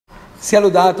Sia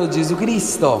lodato Gesù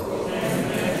Cristo.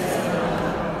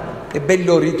 È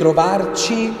bello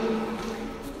ritrovarci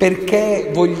perché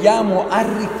vogliamo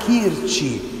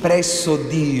arricchirci presso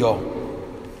Dio.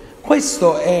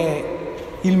 Questo è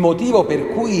il motivo per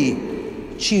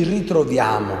cui ci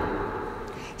ritroviamo.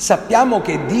 Sappiamo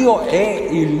che Dio è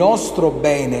il nostro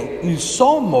bene, il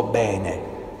sommo bene,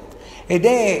 ed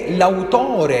è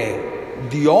l'autore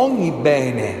di ogni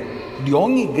bene, di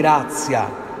ogni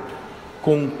grazia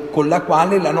con la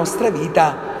quale la nostra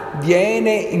vita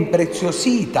viene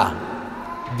impreziosita,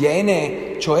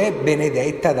 viene cioè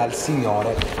benedetta dal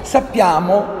Signore.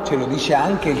 Sappiamo, ce lo dice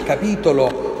anche il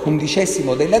capitolo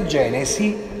 11 della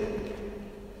Genesi,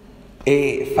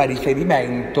 e fa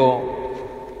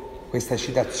riferimento questa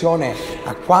citazione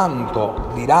a quanto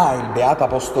dirà il Beato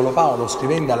Apostolo Paolo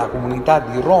scrivendo alla comunità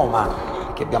di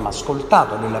Roma, che abbiamo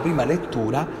ascoltato nella prima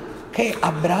lettura, che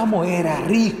Abramo era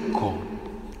ricco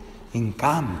in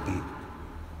campi,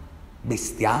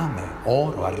 bestiame,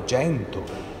 oro, argento.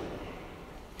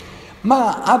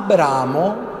 Ma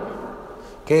Abramo,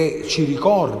 che ci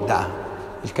ricorda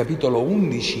il capitolo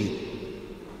 11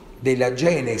 della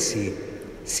Genesi,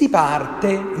 si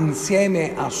parte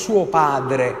insieme a suo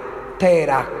padre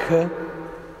Terach,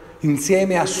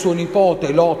 insieme a suo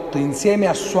nipote Lot, insieme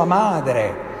a sua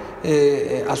madre,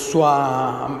 a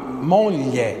sua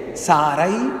moglie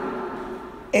Sarai,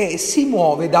 e si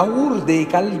muove da Ur dei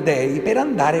Caldei per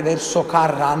andare verso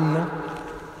Carran.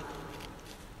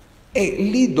 E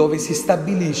lì dove si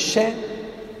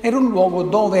stabilisce era un luogo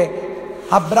dove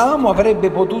Abramo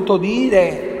avrebbe potuto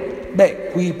dire: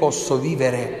 beh, qui posso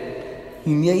vivere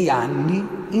i miei anni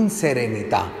in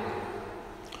serenità.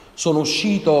 Sono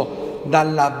uscito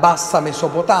dalla bassa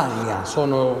Mesopotamia,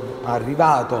 sono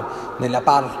arrivato nella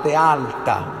parte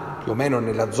alta, più o meno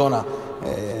nella zona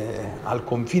al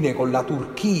confine con la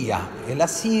Turchia e la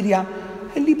Siria,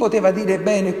 e lì poteva dire: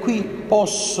 bene, qui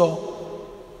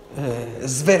posso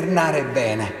svernare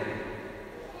bene.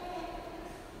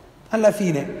 Alla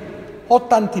fine ho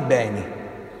tanti beni,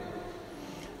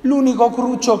 l'unico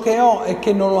cruccio che ho è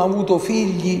che non ho avuto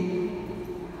figli,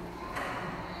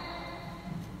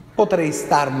 potrei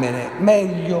starmene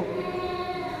meglio,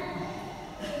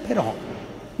 però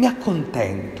mi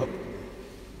accontento.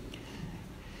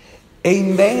 E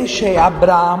invece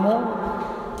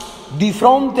Abramo, di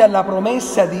fronte alla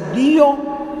promessa di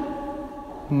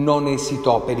Dio, non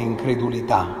esitò per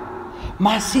incredulità,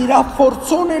 ma si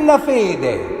rafforzò nella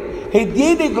fede e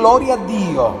diede gloria a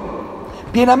Dio,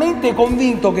 pienamente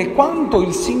convinto che quanto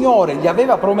il Signore gli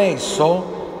aveva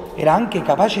promesso era anche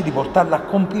capace di portarlo a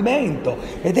compimento,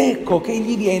 ed ecco che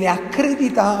gli viene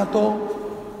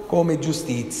accreditato come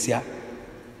giustizia.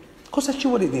 Cosa ci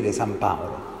vuole dire San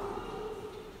Paolo?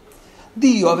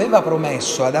 Dio aveva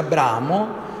promesso ad Abramo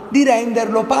di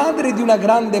renderlo padre di una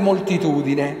grande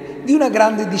moltitudine, di una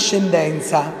grande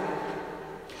discendenza,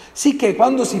 sicché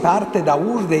quando si parte da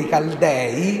Ur dei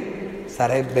Caldei,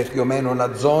 sarebbe più o meno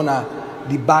la zona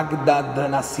di Baghdad,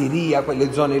 Nassiria,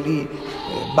 quelle zone lì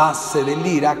basse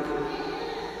dell'Iraq,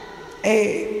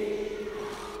 e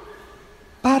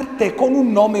parte con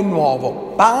un nome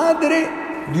nuovo: padre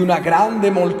di una grande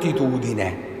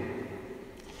moltitudine.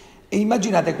 E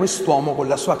immaginate quest'uomo con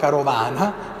la sua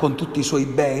carovana, con tutti i suoi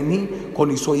beni,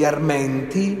 con i suoi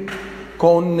armenti,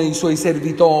 con i suoi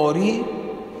servitori,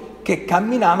 che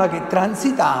camminava, che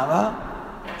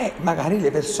transitava, e magari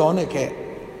le persone che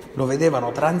lo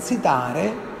vedevano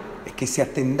transitare e che si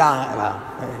attendava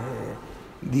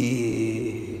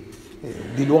di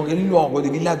luogo in luogo, di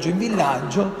villaggio in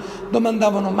villaggio,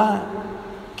 domandavano: ma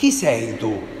chi sei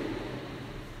tu?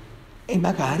 E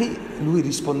magari lui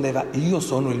rispondeva: io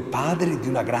sono il padre di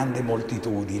una grande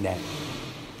moltitudine.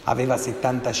 Aveva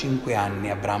 75 anni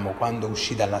Abramo quando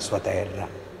uscì dalla sua terra.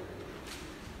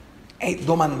 E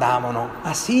domandavano: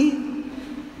 ah sì?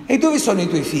 E dove sono i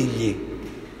tuoi figli?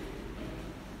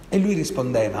 E lui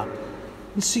rispondeva: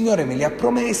 il Signore me li ha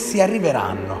promessi,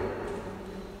 arriveranno.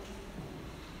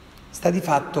 Sta di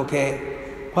fatto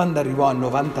che quando arrivò a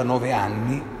 99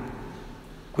 anni,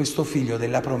 questo figlio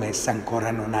della promessa ancora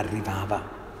non arrivava.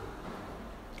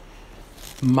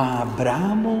 Ma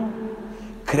Abramo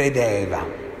credeva,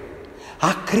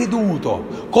 ha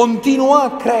creduto, continuò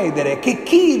a credere che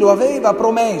chi lo aveva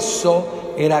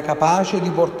promesso era capace di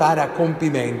portare a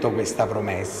compimento questa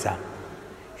promessa.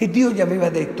 E Dio gli aveva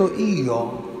detto: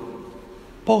 io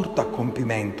porto a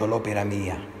compimento l'opera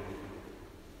mia.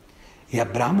 E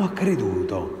Abramo ha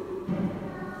creduto.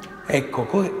 Ecco,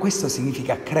 questo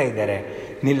significa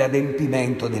credere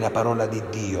nell'adempimento della parola di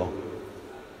Dio.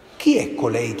 Chi è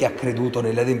colei che ha creduto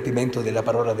nell'adempimento della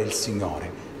parola del Signore?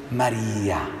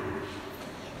 Maria.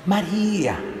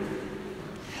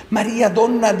 Maria,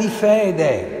 donna di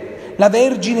fede, la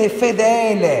Vergine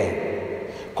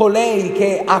fedele, colei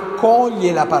che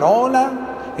accoglie la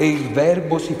parola e il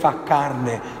Verbo si fa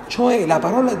carne, cioè la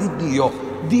parola di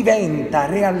Dio diventa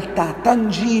realtà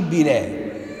tangibile.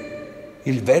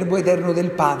 Il Verbo eterno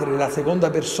del Padre, la seconda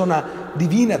persona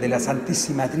divina della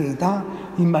Santissima Trinità,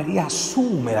 in Maria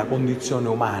assume la condizione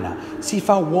umana, si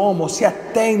fa uomo, si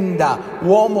attenda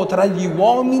uomo tra gli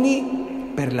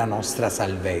uomini per la nostra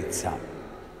salvezza.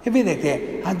 E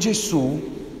vedete, a Gesù,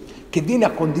 che viene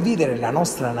a condividere la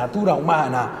nostra natura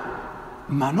umana,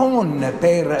 ma non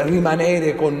per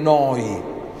rimanere con noi,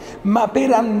 ma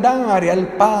per andare al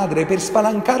Padre, per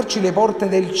spalancarci le porte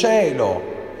del cielo,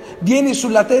 viene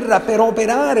sulla terra per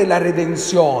operare la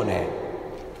redenzione.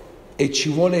 E ci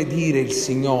vuole dire il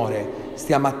Signore,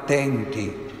 stiamo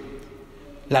attenti,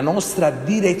 la nostra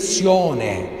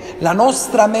direzione, la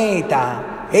nostra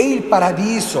meta è il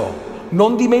paradiso,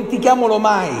 non dimentichiamolo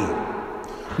mai.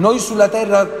 Noi sulla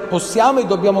terra possiamo e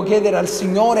dobbiamo chiedere al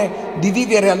Signore di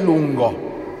vivere a lungo,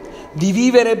 di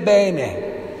vivere bene,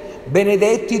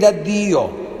 benedetti da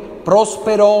Dio,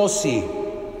 prosperosi.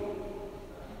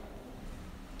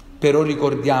 Però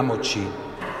ricordiamoci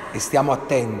e stiamo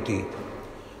attenti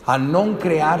a non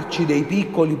crearci dei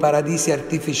piccoli paradisi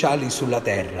artificiali sulla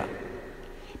terra,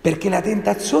 perché la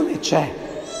tentazione c'è.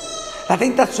 La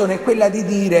tentazione è quella di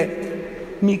dire: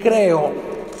 mi creo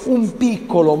un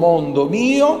piccolo mondo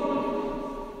mio,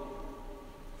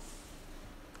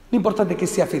 l'importante è che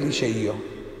sia felice io.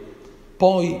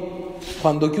 Poi,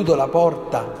 quando chiudo la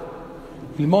porta,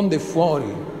 il mondo è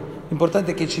fuori,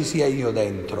 l'importante è che ci sia io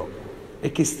dentro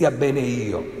e che stia bene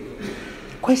io.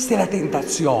 Questa è la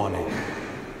tentazione.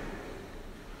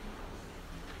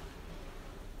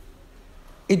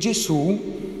 E Gesù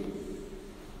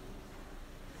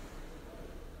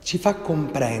ci fa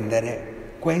comprendere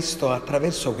questo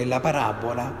attraverso quella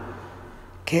parabola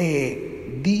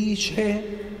che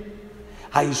dice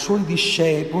ai suoi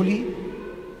discepoli,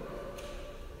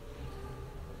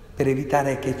 per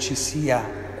evitare che ci sia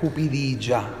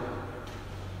cupidigia,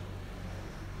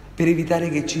 per evitare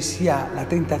che ci sia la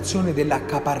tentazione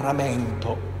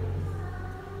dell'accaparramento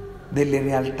delle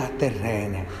realtà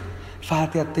terrene: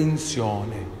 fate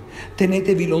attenzione,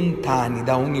 tenetevi lontani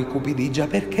da ogni cupidigia,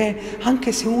 perché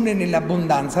anche se uno è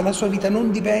nell'abbondanza, la sua vita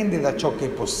non dipende da ciò che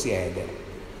possiede.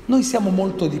 Noi siamo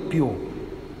molto di più.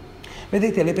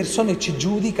 Vedete, le persone ci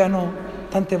giudicano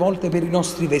tante volte per i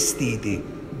nostri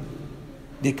vestiti.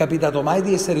 Vi è capitato mai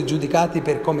di essere giudicati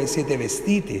per come siete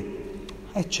vestiti?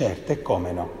 Certo, e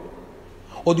come no?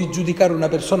 O di giudicare una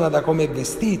persona da come è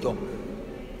vestito?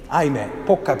 Ahimè,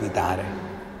 può capitare.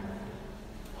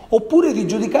 Oppure di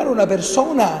giudicare una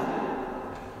persona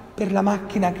per la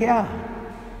macchina che ha,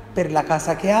 per la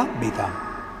casa che abita.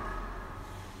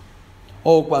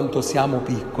 Oh, quanto siamo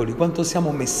piccoli, quanto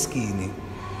siamo meschini.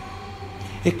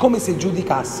 È come se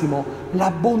giudicassimo la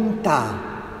bontà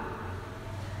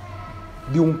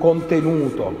di un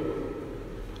contenuto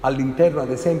all'interno,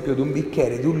 ad esempio, di un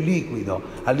bicchiere, di un liquido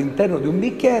all'interno di un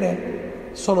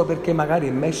bicchiere, solo perché magari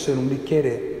è messo in un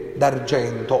bicchiere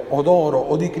d'argento o d'oro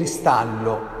o di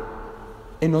cristallo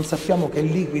e non sappiamo che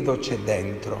liquido c'è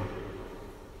dentro.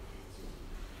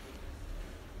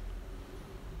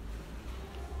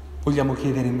 Vogliamo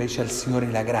chiedere invece al Signore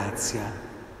la grazia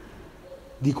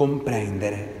di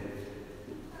comprendere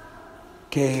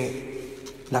che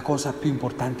la cosa più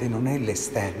importante non è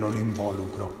l'esterno,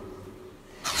 l'involucro,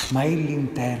 ma è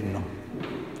l'interno.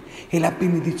 È la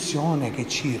benedizione che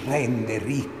ci rende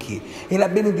ricchi, è la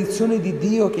benedizione di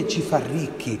Dio che ci fa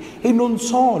ricchi, e non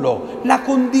solo, la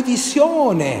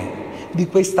condivisione di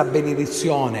questa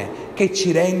benedizione che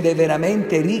ci rende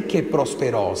veramente ricchi e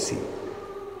prosperosi.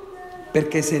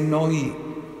 Perché se noi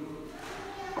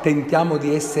tentiamo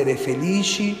di essere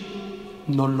felici,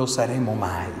 non lo saremo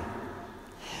mai.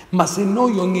 Ma se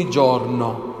noi ogni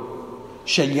giorno,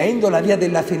 scegliendo la via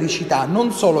della felicità,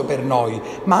 non solo per noi,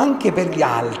 ma anche per gli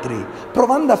altri,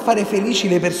 provando a fare felici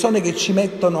le persone che ci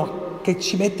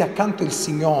mette accanto il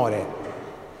Signore,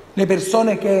 le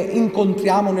persone che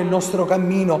incontriamo nel nostro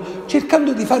cammino,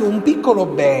 cercando di fare un piccolo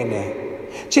bene,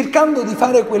 cercando di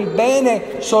fare quel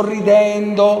bene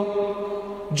sorridendo,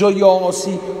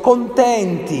 gioiosi,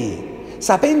 contenti,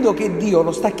 sapendo che Dio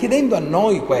lo sta chiedendo a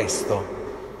noi questo.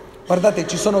 Guardate,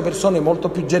 ci sono persone molto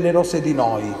più generose di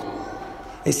noi,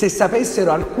 e se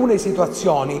sapessero alcune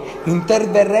situazioni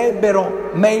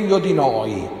interverrebbero meglio di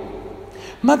noi.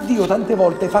 Ma Dio tante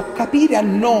volte fa capire a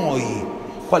noi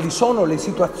quali sono le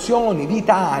situazioni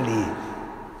vitali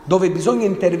dove bisogna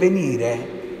intervenire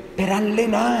per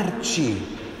allenarci,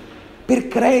 per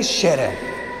crescere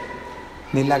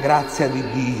nella grazia di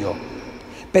Dio,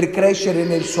 per crescere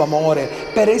nel suo amore,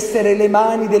 per essere le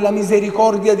mani della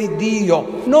misericordia di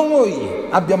Dio. Noi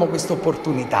abbiamo questa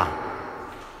opportunità.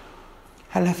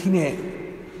 Alla fine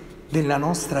della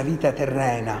nostra vita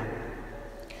terrena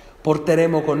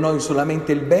porteremo con noi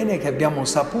solamente il bene che abbiamo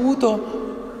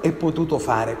saputo e potuto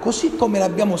fare, così come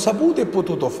l'abbiamo saputo e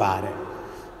potuto fare.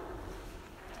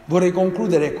 Vorrei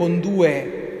concludere con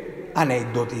 2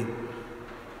 aneddoti.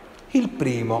 Il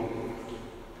primo: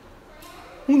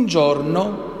 un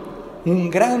giorno un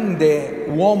grande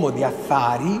uomo di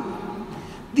affari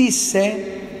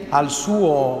disse al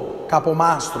suo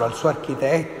capomastro, al suo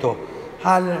architetto,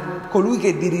 a colui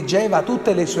che dirigeva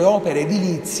tutte le sue opere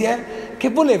edilizie, che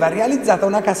voleva realizzata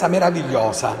una casa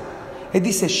meravigliosa, e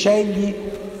disse: scegli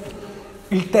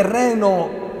il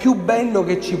terreno più bello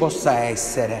che ci possa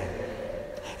essere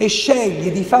e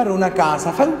scegli di fare una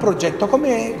casa, fai un progetto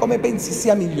come pensi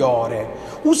sia migliore,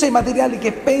 usa i materiali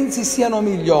che pensi siano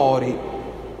migliori,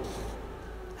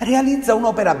 realizza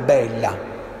un'opera bella.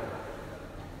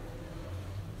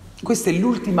 Questa è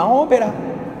l'ultima opera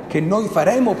che noi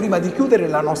faremo prima di chiudere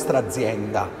la nostra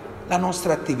azienda, la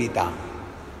nostra attività.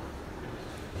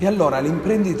 E allora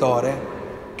l'imprenditore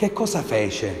che cosa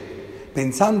fece?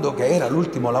 Pensando che era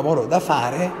l'ultimo lavoro da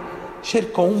fare,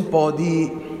 cercò un po'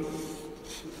 di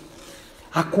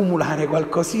accumulare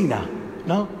qualcosina,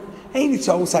 no? E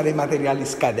iniziò a usare materiali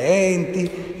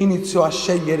scadenti, iniziò a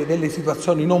scegliere delle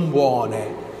situazioni non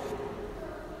buone.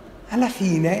 Alla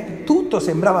fine tutto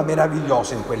sembrava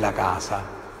meraviglioso in quella casa,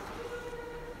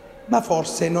 ma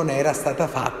forse non era stata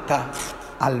fatta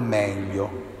al meglio.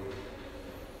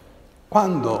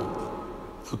 Quando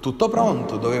fu tutto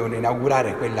pronto, dovevano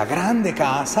inaugurare quella grande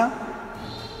casa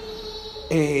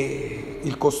e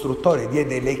il costruttore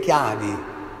diede le chiavi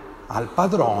al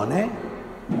padrone.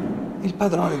 Il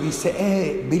padrone disse: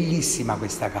 è bellissima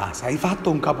questa casa, hai fatto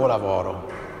un capolavoro,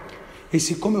 e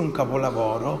siccome è un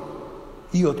capolavoro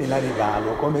io te la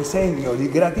regalo come segno di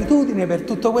gratitudine per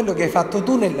tutto quello che hai fatto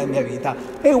tu nella mia vita,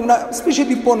 è una specie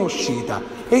di buona uscita,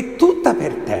 è tutta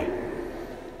per te.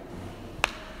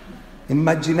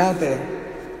 Immaginate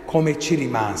come ci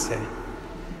rimase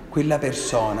quella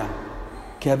persona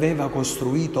che aveva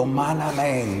costruito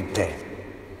malamente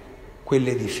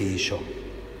quell'edificio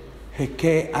e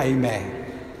che, ahimè,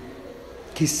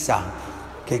 chissà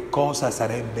che cosa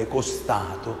sarebbe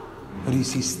costato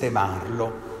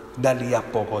risistemarlo da lì a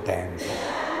poco tempo.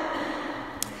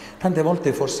 Tante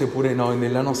volte forse pure noi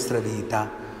nella nostra vita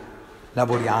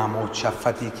lavoriamo, ci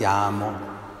affatichiamo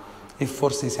e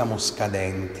forse siamo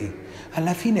scadenti.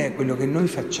 Alla fine quello che noi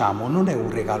facciamo non è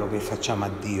un regalo che facciamo a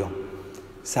Dio,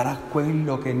 sarà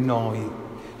quello che noi,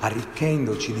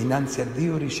 arricchendoci dinanzi a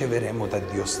Dio, riceveremo da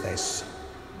Dio stesso.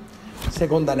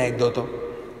 Secondo aneddoto,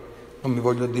 non mi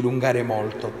voglio dilungare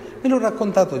molto, me l'ho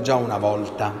raccontato già una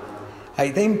volta.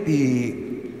 Ai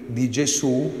tempi di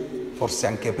Gesù, forse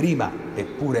anche prima,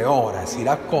 eppure ora si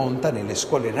racconta nelle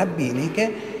scuole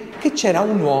rabbiniche, che c'era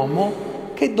un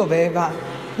uomo che doveva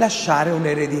lasciare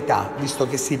un'eredità, visto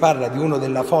che si parla di uno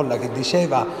della folla che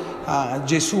diceva a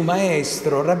Gesù: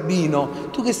 maestro, rabbino,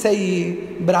 tu che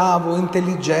sei bravo,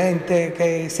 intelligente,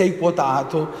 che sei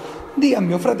quotato, di a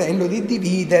mio fratello di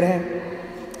dividere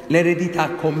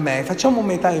l'eredità con me, facciamo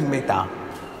metà e metà.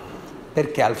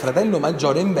 Perché al fratello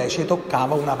maggiore invece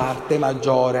toccava una parte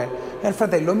maggiore e al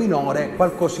fratello minore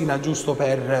qualcosina giusto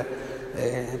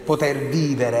per poter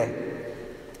vivere.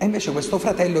 E invece questo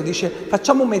fratello dice: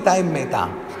 facciamo metà e metà.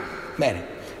 Bene,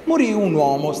 morì un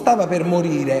uomo, stava per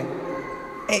morire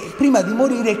e prima di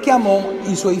morire chiamò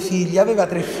i suoi figli, aveva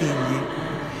 3 figli,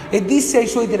 e disse ai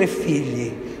suoi 3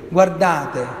 figli: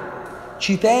 guardate,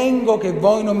 ci tengo che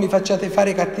voi non mi facciate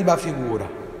fare cattiva figura,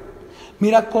 mi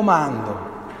raccomando,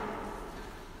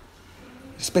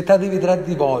 rispettatevi tra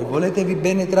di voi, voletevi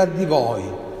bene tra di voi.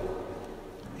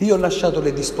 Io ho lasciato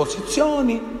le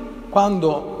disposizioni,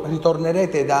 quando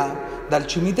ritornerete dal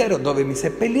cimitero dove mi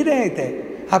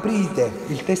seppellirete, aprite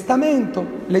il testamento,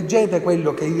 leggete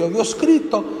quello che io vi ho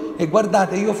scritto e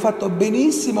guardate, io ho fatto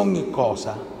benissimo ogni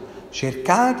cosa.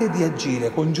 Cercate di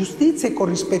agire con giustizia e con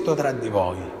rispetto tra di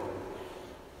voi.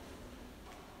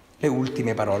 Le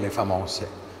ultime parole famose.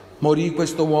 Morì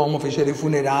questo uomo, fecero i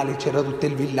funerali, c'era tutto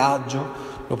il villaggio,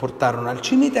 lo portarono al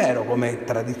cimitero come è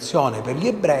tradizione per gli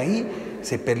ebrei,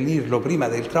 seppellirlo prima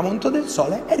del tramonto del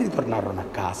sole, e ritornarono a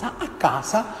casa. A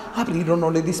casa aprirono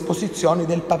le disposizioni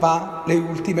del papà, le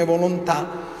ultime volontà,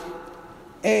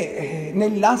 e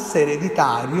nell'asse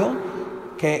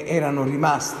ereditario, che erano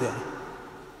rimaste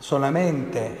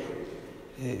solamente,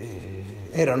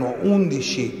 erano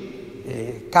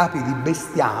 11 capi di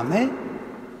bestiame,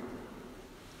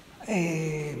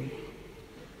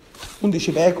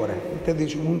 11 pecore,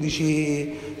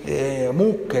 11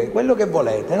 mucche, quello che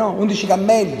volete, no? 11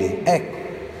 cammelli, ecco.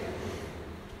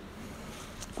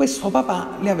 Questo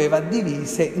papà le aveva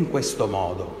divise in questo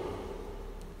modo.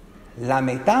 La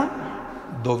metà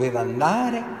doveva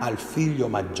andare al figlio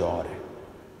maggiore,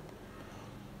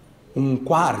 un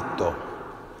quarto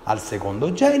al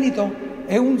secondogenito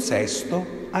e un sesto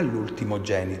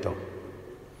all'ultimogenito.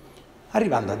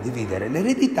 Arrivando a dividere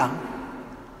l'eredità,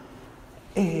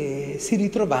 e si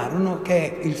ritrovarono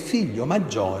che il figlio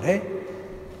maggiore,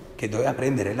 che doveva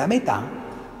prendere la metà,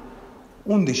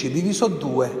 11 diviso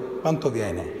 2, quanto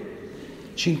viene?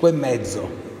 5,5.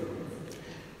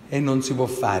 E non si può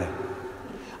fare.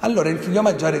 Allora il figlio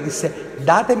maggiore disse: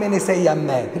 datemene 6 a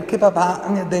me, perché papà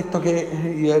mi ha detto che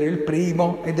io ero il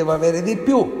primo e devo avere di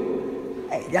più.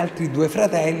 E gli altri 2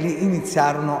 fratelli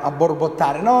iniziarono a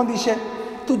borbottare: no, dice,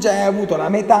 tu già hai avuto la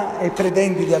metà e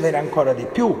pretendi di avere ancora di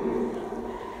più.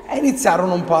 E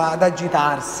iniziarono un po' ad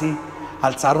agitarsi,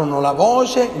 alzarono la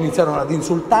voce, iniziarono ad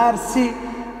insultarsi,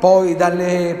 poi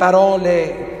dalle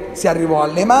parole si arrivò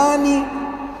alle mani,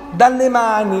 dalle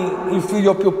mani il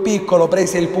figlio più piccolo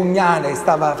prese il pugnale e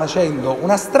stava facendo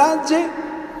una strage,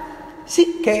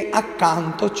 sicché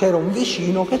accanto c'era un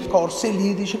vicino che corse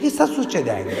lì e dice: che sta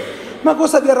succedendo? Ma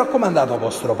cosa vi ha raccomandato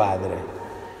vostro padre?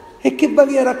 E che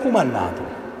vi ha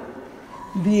raccomandato?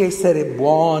 Di essere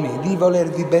buoni, di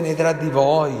volervi bene tra di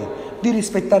voi, di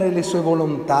rispettare le sue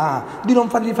volontà, di non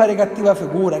fargli fare cattiva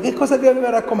figura. Che cosa vi aveva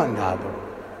raccomandato?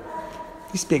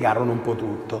 Gli spiegarono un po'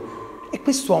 tutto. E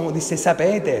quest'uomo disse: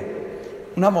 sapete,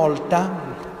 una volta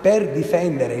per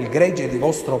difendere il gregge di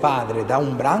vostro padre da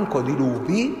un branco di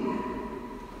lupi,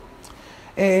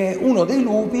 uno dei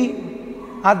lupi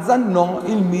azzannò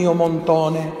il mio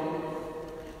montone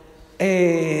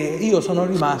e io sono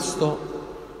rimasto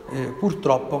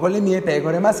purtroppo con le mie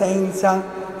pecore, ma senza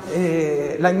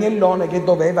l'agnellone che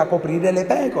doveva coprire le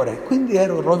pecore, quindi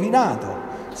ero rovinato.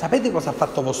 Sapete cosa ha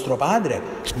fatto vostro padre?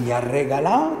 Mi ha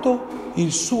regalato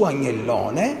il suo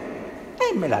agnellone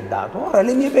e me l'ha dato. Ora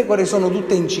le mie pecore sono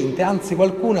tutte incinte, anzi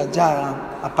qualcuna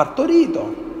già ha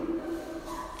partorito.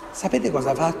 Sapete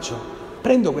cosa faccio?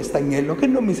 Prendo questo agnello che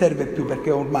non mi serve più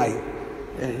perché ormai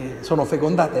sono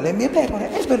fecondate le mie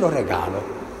pecore e ve lo regalo,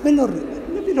 ve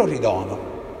lo ridono.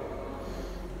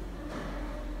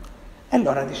 E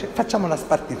allora dice: facciamo la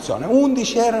spartizione.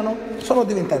 11 erano, sono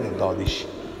diventate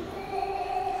 12.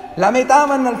 La metà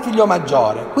vanno al figlio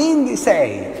maggiore, quindi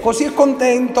 6. Così è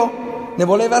contento, ne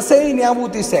voleva 6, ne ha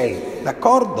avuti 6.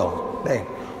 D'accordo? Bene.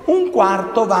 Un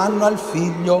quarto vanno al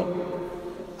figlio,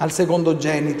 al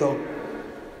secondogenito.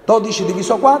 12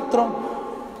 diviso 4?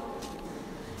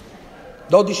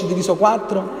 12 diviso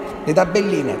 4? Le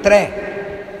tabelline,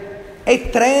 3. E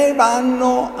 3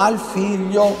 vanno al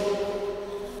figlio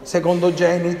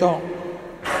secondogenito.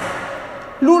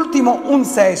 L'ultimo un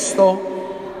sesto.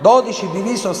 12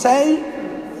 diviso 6,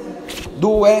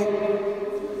 2.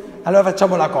 Allora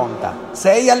facciamo la conta: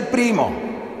 6 al primo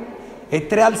e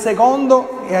 3 al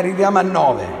secondo e arriviamo a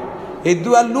 9 e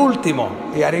 2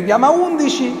 all'ultimo e arriviamo a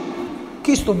 11.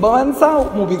 Chi sto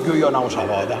avanzato mi piglio io una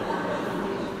volta.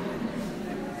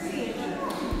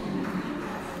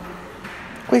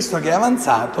 Questo che è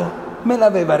avanzato me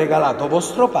l'aveva regalato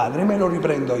vostro padre, me lo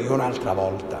riprendo io un'altra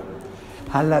volta.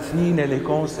 Alla fine le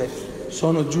cose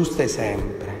sono giuste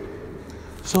sempre.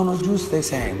 Sono giuste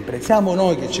sempre. Siamo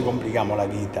noi che ci complichiamo la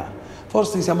vita.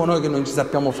 Forse siamo noi che non ci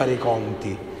sappiamo fare i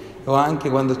conti, o anche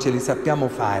quando ce li sappiamo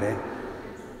fare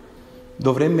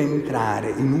dovremmo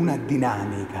entrare in una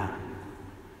dinamica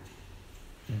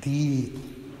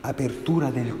di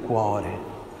apertura del cuore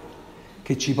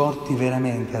che ci porti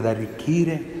veramente ad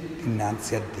arricchire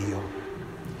innanzi a Dio,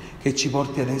 che ci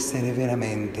porti ad essere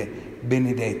veramente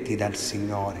benedetti dal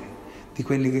Signore, di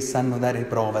quelli che sanno dare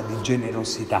prova di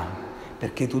generosità,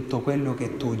 perché tutto quello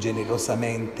che tu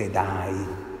generosamente dai,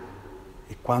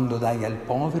 e quando dai al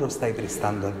povero stai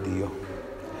prestando a Dio,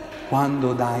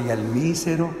 quando dai al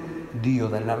misero, Dio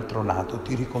dall'altro lato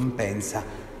ti ricompensa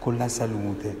con la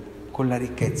salute, con la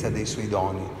ricchezza dei suoi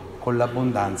doni, con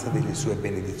l'abbondanza delle sue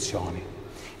benedizioni.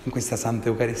 In questa Santa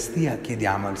Eucaristia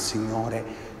chiediamo al Signore,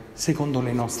 secondo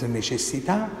le nostre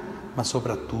necessità, ma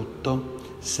soprattutto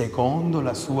secondo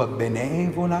la sua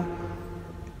benevola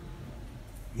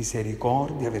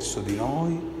misericordia verso di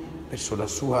noi,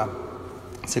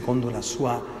 secondo la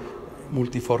sua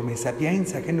multiforme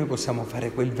sapienza, che noi possiamo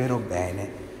fare quel vero bene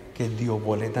che Dio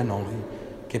vuole da noi,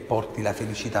 che porti la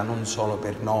felicità non solo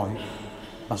per noi,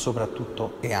 ma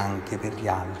soprattutto e anche per gli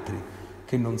altri,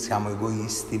 che non siamo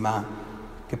egoisti, ma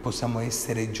che possiamo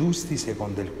essere giusti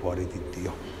secondo il cuore di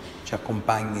Dio. Ci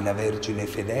accompagni la Vergine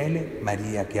fedele,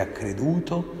 Maria che ha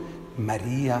creduto,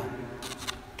 Maria,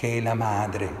 che è la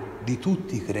madre di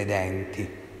tutti i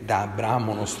credenti, da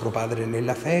Abramo nostro padre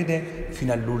nella fede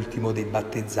fino all'ultimo dei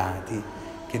battezzati,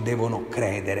 che devono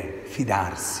credere,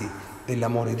 fidarsi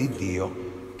dell'amore di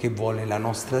Dio che vuole la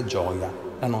nostra gioia,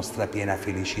 la nostra piena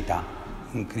felicità.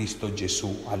 In Cristo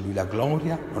Gesù, a Lui la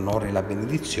gloria, l'onore e la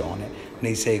benedizione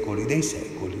nei secoli dei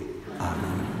secoli.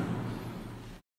 Amen.